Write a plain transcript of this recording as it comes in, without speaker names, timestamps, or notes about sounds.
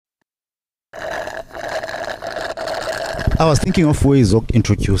I was thinking of ways of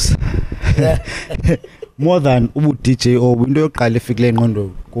introduce more than ubu DJ or into yokuqala efikile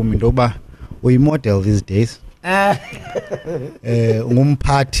engqondo kumi into ba uyi model these days.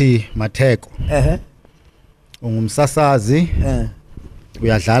 Ngumphathi matheko. Ungumsasazi.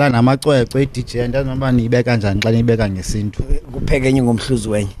 Uyadlala namacwecwe DJ andanoba nibeka kanjani xa nibeka ngesintu. Kupheke enye ngomhluzi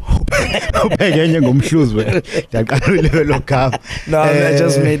wenye. Kupheke enye ngomhluzi wenye. Ndiyaqalile lo gama. No, I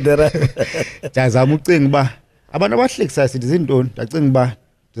just made that. Ndiyazama ucinga ba abantu abahlekisayo sithi zintoni ndacinga ba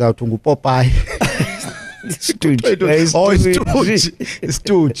ndizawuthi nguPopeye.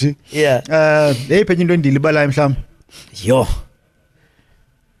 Stooge. Yeah. Eyiphi into endilibalayo mhlawumbe? Yo.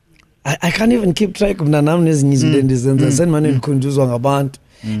 I can't even keep track of nanam nezinye izinto endizenza senimane ndikhunjuzwa ngabantu.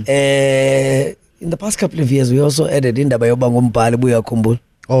 In the past couple of years we also added indaba yoba ngumbhali buyakhumbula.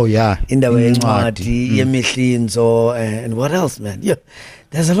 Oh yeah. Indaba yencwadi yemihlinzo and what else man? Yeah.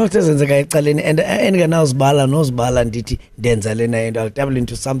 There's a lot ezenzeka ecaleni and enganawuzibala nozibala ndithi ndenza lena and I'll dabble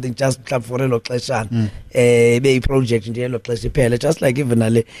into something just for elo xeshana. Be project nje elo xesha iphela just like even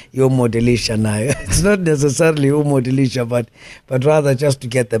ale yo modelisha nayo. It's not necessarily yo modelisha but rather just to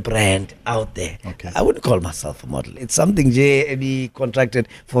get the brand out there. Okay. I wouldn't call myself a model. It's something nje be contracted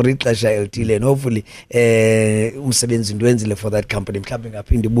for ixesha elithile and hopefully umsebenzi ndiwenzile for that company mhlawumbe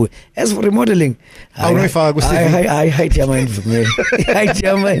ngaphinde ibuye. As for remodeling, awunoyifaka ku CV. I hate your mind for me.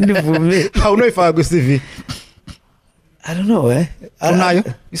 Awunoyifaka ku CV. I don't know unayo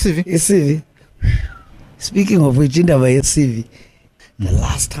i-CV. Speaking of which indaba ye-CV, the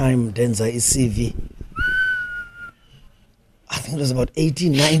last time ndenza i-CV I think it was about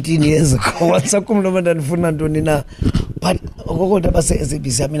 18-19 years ago. Once akumlo ndandifuna ntoni na. But I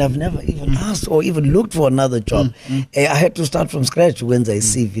mean, I've never even asked or even looked for another job. I had to start from scratch when I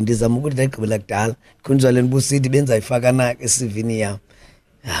CV. Ndizama ukuthi ndagqibela kudala. Kunjalo nibusidi benza ifaka na e-CV yami.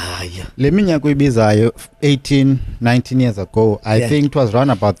 Yeah. Le minyaka uyibizayo 18-19 years ago. I think it was around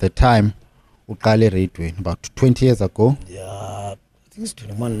about the time uqale radio about 20 years ago. Yeah, I think it's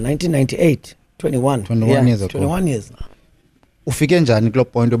 1998. 21 years ago. 21 years now. Ufike njani kulo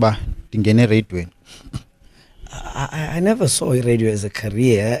point oba ndingene radio? I never saw radio as a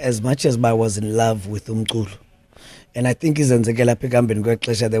career as much as I was in love with umculo. And I think izenzekela apha ekambeni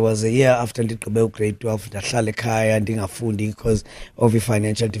kwexesha there was a year after ndigqibe grade 12 ndahlala ekhaya ndingafundi because of the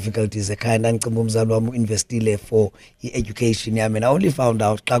financial difficulties ekhaya ndandicimba umzali wami uinvestile for education yami and I only found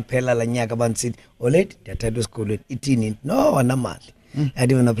out xa kuphela la nyaka bantsithi oledi ndiyathatha esikolweni ithini no anamali. I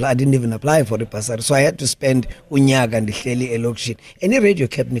didn't even apply for the bursary. So I had to spend unyaka ndihleli elokishini. And the radio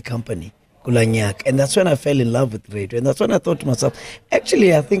kept me company kulanyaka. And that's when I fell in love with radio. And that's when I thought to myself,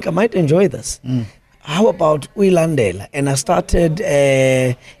 actually, I think I might enjoy this. How about Uilandela? And I started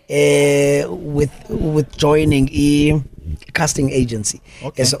with joining a casting agency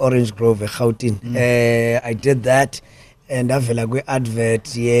as Orange Grove, Gauteng. I did that. And I felt like we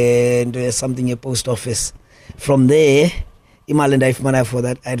advert, and something a post office. From there, for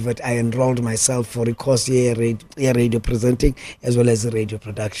that advert, I enrolled myself for a course here, radio presenting as well as radio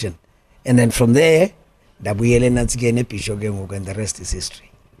production. And then from there, and the rest is history.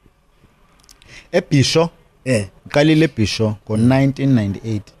 Episho? Yeah. Kalile Pisho ko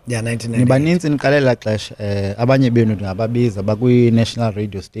 1998. Yeah, 1998. Nibaninzi nikalela xesha abanye benu ngababiza bakwi national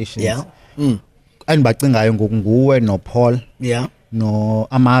radio stations. Yeah. Andibacingayo ngoku nguwe no Paul. Yeah. No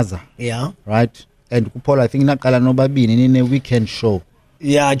Amaza. Yeah. Right? And Paul, I think naqala nobabini in a weekend show.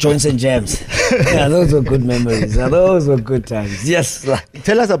 Yeah, Joints and Jams. Yeah, those were good memories. Those were good times. Yes.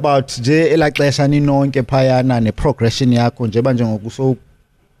 Tell us about nje elaxesha ninonke phayana ne-progression yakho njeba njengokuso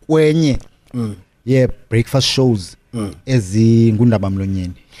kwenye breakfast shows ezingundaba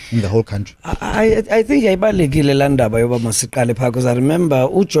mlonyeni in the whole country. I think yayibalekile la ndaba yoba masiqale pha because I remember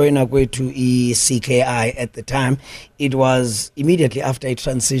ujoina kwethu i-CKI at the time. It was immediately after a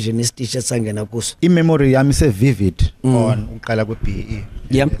transition isiteacher sangena kuso. I-memory yami se vivid on uqala kwe-BE.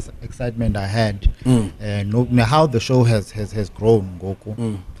 Yep. The excitement I had and how the show has grown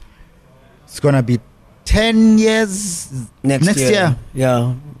ngoku. It's gonna be 10 years next year.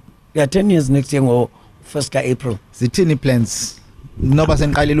 Yeah, 10 years next year or 1st April. Zithini plans? Noba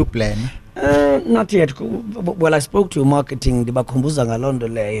senqalile uplan? Not yet. Well, I spoke to marketing ndibakhumbuza ngalondo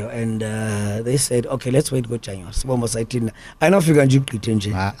leyo and they said okay, let's wait go January. Sibomba sayithina. I know fika nje uqithe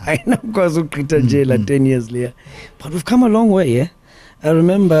nje. I know because uqithe nje la 10 years later. But we've come a long way, yeah. I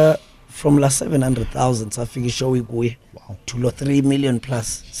remember from la 700,000 safika show ikuye to lo 3 million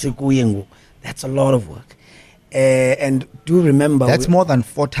plus sikuye ngo. That's a lot of work. And do remember that's more than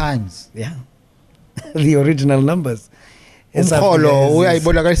 4 times. Yeah. The original numbers. Umhlobo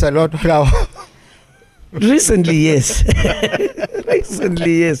uyayibonakalisa lot lawo. Recently, yes.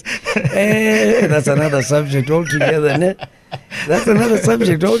 Recently, yes. That's another subject altogether, ne? That's another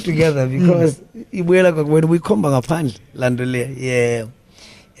subject altogether because when we come back upon Landole, yeah.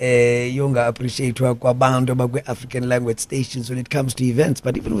 Younger appreciate kwabantu bakwe African language stations when it comes to events,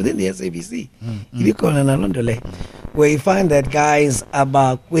 but even within the SABC, where you find that guys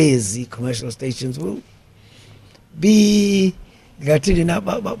about kwezi commercial stations will be reward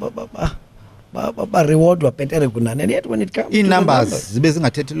and yet when it comes in to numbers,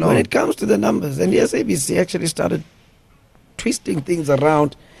 when it comes to the numbers, and the SABC actually started twisting things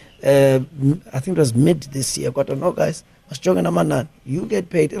around. I think it was mid this year. Got to know, guys. You get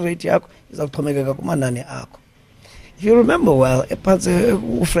paid rate yakho izakuxhomekeka kumanani akho. If you remember well,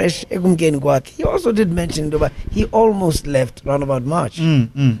 fresh he also did mention that he almost left around about March.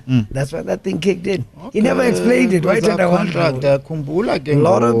 That's why that thing kicked in. Okay. He never explained it. Right? A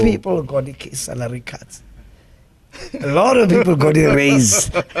lot of people got salary cuts. A lot of people got a raise.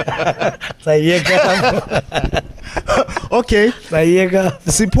 Okay.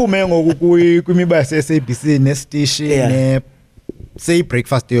 Siphume ngoku kwimiba yase-SABC nestation ne say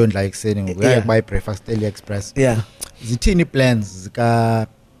breakfast yona like saying we buy breakfast early express. Yeah. Zithini plans zika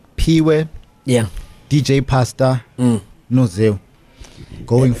Phiwe? Yeah. DJ Pastor Nozewu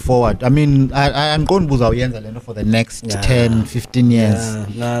going forward. I mean I'm going to uyenza lento for the next 10-15 years.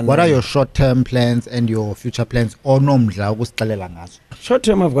 What are your short-term plans and your future plans? Onomdla ukusixelela ngazo. Short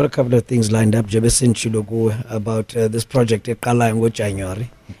term, I've got a couple of things lined up. About this project at Kalayango January.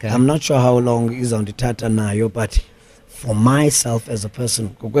 Okay. I'm not sure how long is on the Tata Nayo, but for myself as a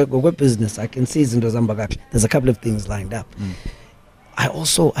person, go business, I can see there's a couple of things lined up.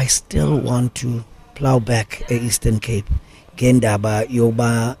 I still want to plough back a Eastern Cape. Gendaba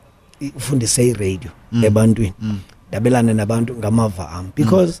yoba fundise radio ebantwini. Dabelana nabantu ngamava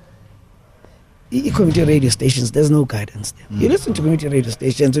because community radio stations, there's no guidance there. You listen to community radio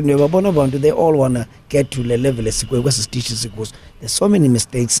stations and they all want to get to the level there's so many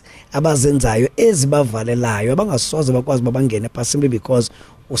mistakes abazenzayo ezibavalelayo abangasoze bakwazi babangene simply because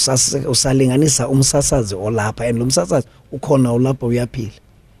usalinganisa umsasazi olapha and lo msasazi ukhona olapha uyaphila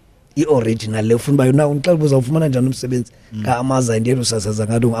i-original le ufuna bayo na uqala uzawufumana njani umsebenzi ka-amaza ndiye usasaza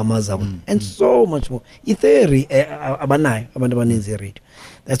ngathi ungamaza and so much more i-theory abanayo abantu abaninzi i-radio.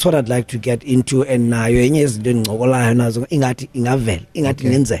 That's what I'd like to get into, and nayo enye izinto engicokolayo nazo ingathi ingavela ingathi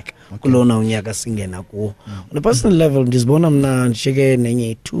ingenzeka kulona unyaka singena kuwo. On a personal level ndizibona mna ndishiyeke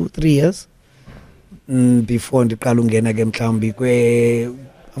nenye 2-3 years before ndiqala ungena ke mhlawumbi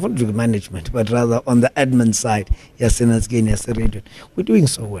I want to do management, but rather on the admin side. Yes, radio. We're doing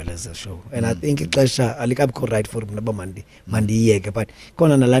so well as a show, and I think it's right for Mandi yeke, but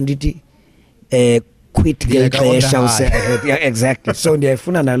kona nalanditi quit yeah, exactly. So in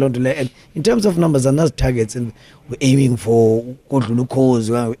terms of numbers and those targets, and we're aiming for glucose,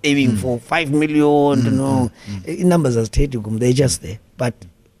 we're aiming for 5 million. Numbers are stated, they're just there, but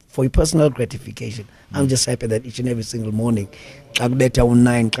for personal gratification, I'm just happy that each and every single morning, killed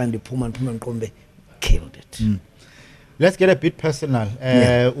it. Let's get a bit personal.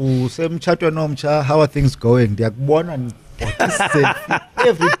 How are things going?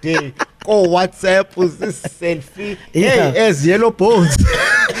 Every day. Oh, WhatsApp was this selfie. Hey, as yellow bones.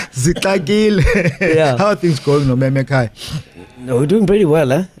 Yeah. How are things going, No, we're doing pretty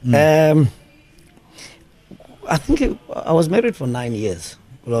well, I think I was married for 9 years.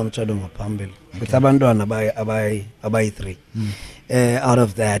 With abandon by 3. Out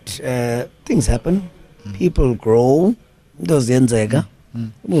of that, things happen. People grow. Moved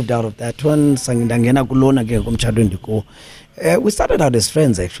out of that one. We started out as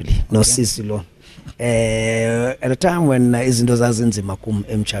friends actually. No sisilo. At a time when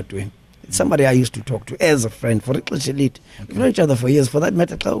somebody I used to talk to as a friend for elite. We've known each other for years. For that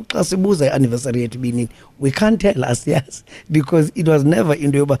matter, anniversary to be we can't tell us yes because it was never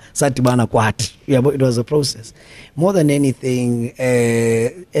in the Satibana Kwat. Yeah, but it was a process. More than anything,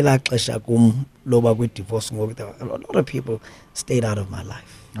 divorce. A lot of people stayed out of my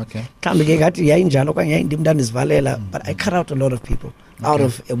life. Okay. But I cut out a lot of people out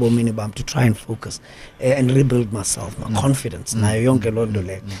of Ebo Minibam to try and focus and rebuild myself, my confidence. And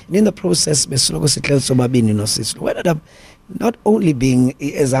in the process, we ended up not only being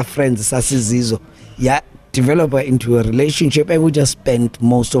as our friends, develop into a relationship, and we just spent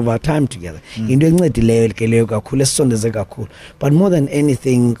most of our time together. But more than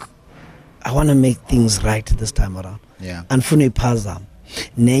anything, I want to make things right this time around. Yeah. And we've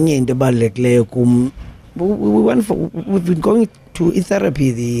been going to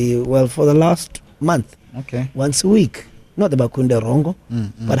therapy for the last month. Okay. Once a week. not the Bakunda Rongo,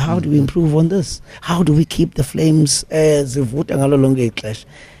 but how do we improve on this? How do we keep the flames zivuta ngalo lonke ixesha?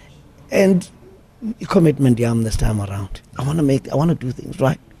 And commitment yam this time around. I want to do things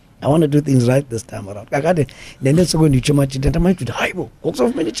right. I want to do things right this time around. Kakade lento sokwenditsho machita amajuda hayibo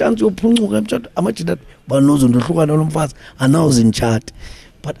ngokusafumene chance yophuncuka emtshato amajita banozo ndohlukana lomfazi anawuze inchat.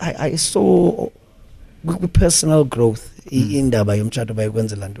 But I saw with personal growth indaba yomtshato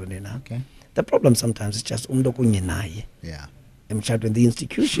bayikwenzela ntoni na. Okay. The problem sometimes is just umuntu kunye naye. Yeah. Emtshato the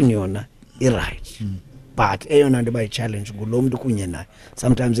institution yona right. But eyona nto bayi-challenge ngulo mntu kunye naye.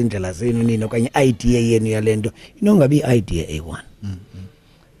 Sometimes indlela zenu nini okanye idea yenu yalento inongabi idea A1.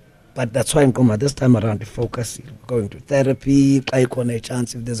 But that's why Nkoma this time around the focus going to therapy, a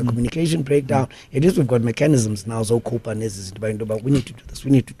chance if there's a communication breakdown. It is we've got mechanisms now so cope and but we need to do this,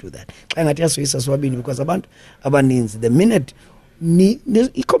 we need to do that. Because abantu abaninzi the minute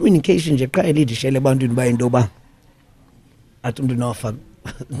communication nje qha elidishele ebantwini bayintoba athi umuntu nofa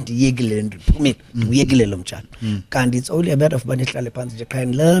ndiyekile ndiphumile ndiyekile lo mtshato kanti it's only a matter of bani hlale phansi nje try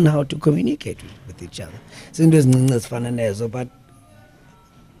and learn how to communicate with each other. Izinto ezincinci ezifana nezo, but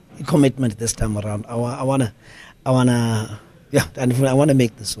commitment this time around. I wanna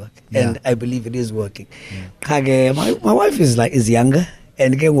make this work, and I believe it is working. My wife is younger,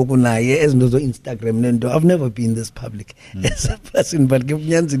 and ke ngoku naye ezinto zo Instagram nento. I've never been this public as a person, but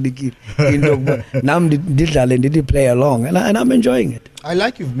kunyanzelekile into kuba nam ndidlale ndidi play along, and I'm enjoying it. I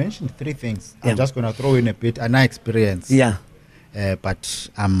like you've mentioned 3 things. I'm just going to throw in a bit an experience. Yeah. But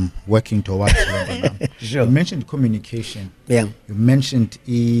I'm working towards it. Sure. You mentioned communication. Yeah. You mentioned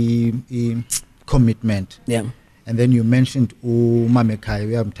commitment. Yeah. And then you mentioned uMamekhaya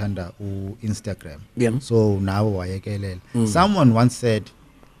uyamthanda Instagram. Yeah. So now wayekelela. Someone once said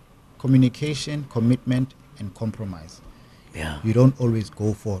communication, commitment and compromise. Yeah. You don't always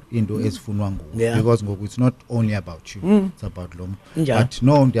go for into ezifunwa nguwe because ngoku it's not only about you, it's about lo. But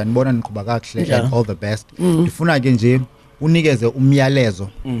no, ndiyanibona niqhuba kahle and all the best. Ndifuna ke nje unikeze umyalezo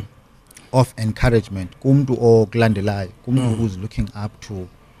of encouragement kumuntu okulandelayo, kumuntu who's looking up to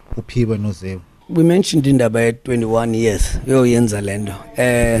uPhiwe Nozewu. We mentioned indaba at 21 years yoyenza lento.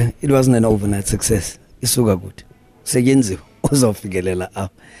 It wasn't an overnight success. Isuka good. Seyenziwe uzofikelela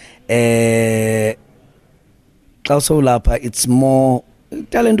up. Xa lapha it's more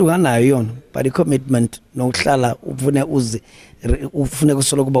talent unganayo yona, but the commitment nokuhlala ufune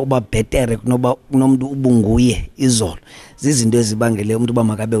kusolo kuba uba better kunoba kunomuntu ubunguye izolo. Zizinto ezibangele umuntu ba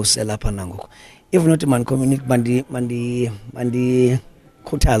makabe uselapha nangoku. If not man communicate mandi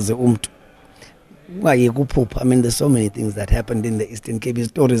khuthaze umuntu. I mean, there's so many things that happened in the Eastern Cape.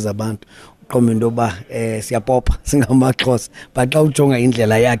 Stories about uqomindoba siyapopa singamaXhosa, but xa ujonga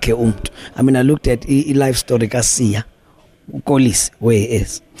indlela yakhe umuntu. I mean, I looked at life story kaSiya uKolisi where he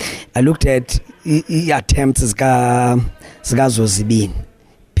is. I looked at attempts zikazozibini,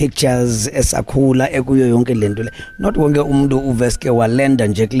 pictures esakhula ekuyo yonke lento le. Not wonke umuntu uveske walenda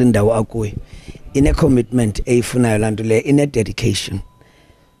nje kule ndawo akuyo. Ine commitment eyifunayo lanto le, ine dedication.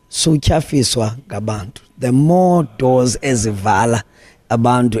 So utyhafiswa ngabantu. The more doors ezivala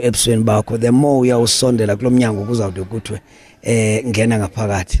abantu ebusweni bakho, the more uyawusondela kulomnyango kuzawude kuthiwe ngena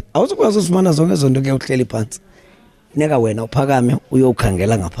ngaphakathi. Awuzukwazi usifumana zonke zonke ke uhleli phansi. Neka wena uphakame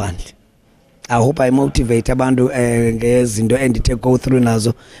uyokhangela ngaphandle. I hope I motivate abantu ngezinto endithe go through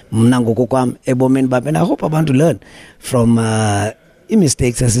nazo mna ngokukwami ebomeni bami. And I hope abantu learn from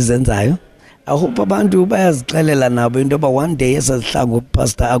mistakes esizenzayo. I hope abantu bayazixelela nabo into ba one day esazihlangu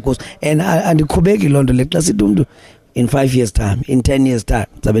pastor akho and andikhubeki lonto le xa sithi umuntu in 5 years time, in 10 years time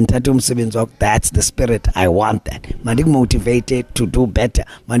zabe ndithatha umsebenzi wakho. That's the spirit. I want that. Mandikumotivate to do better.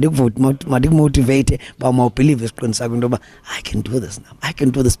 Mandikumotivate ba mawubelieve isiqini sakho into ba I can do this now. I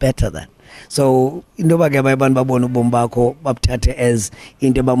can do this better than. So into ba ke abantu babona ubomi bakho babuthathe as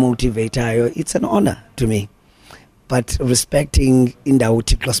into ba motivateayo. It's an honor to me. But respecting indawo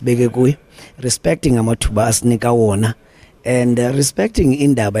uThixo sibeke kuyo, respecting amathuba asinika wona, and respecting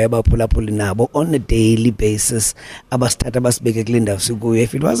indaba yabaphulaphuli nabo on a daily basis abasithatha basibeke kule ndawo sikuyo.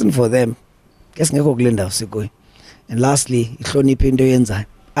 If it wasn't for them, kesingekho kule ndawo sikuyo. And lastly, ihloniphe into yenzayo.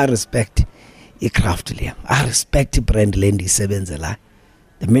 I respect icraft le. I respect ibrand le ndiyisebenzelayo.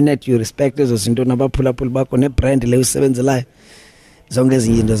 The minute you respect ezo zinto nabaphulaphuli bakho nebrand le usebenzelayo, zonke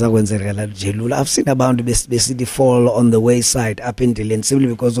ezinye into zakwenzekela nje lula. I've seen abantu besithi fall on the wayside up in Dylan simply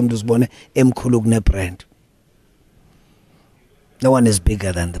because umuntu uzibone emkhulu kunebrand. No one is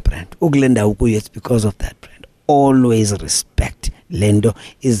bigger than the brand. Ukulenda ukuyo, it's because of that brand. Always respect lendo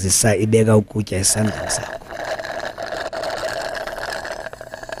izisa ibeka ukutya esandleni sakho.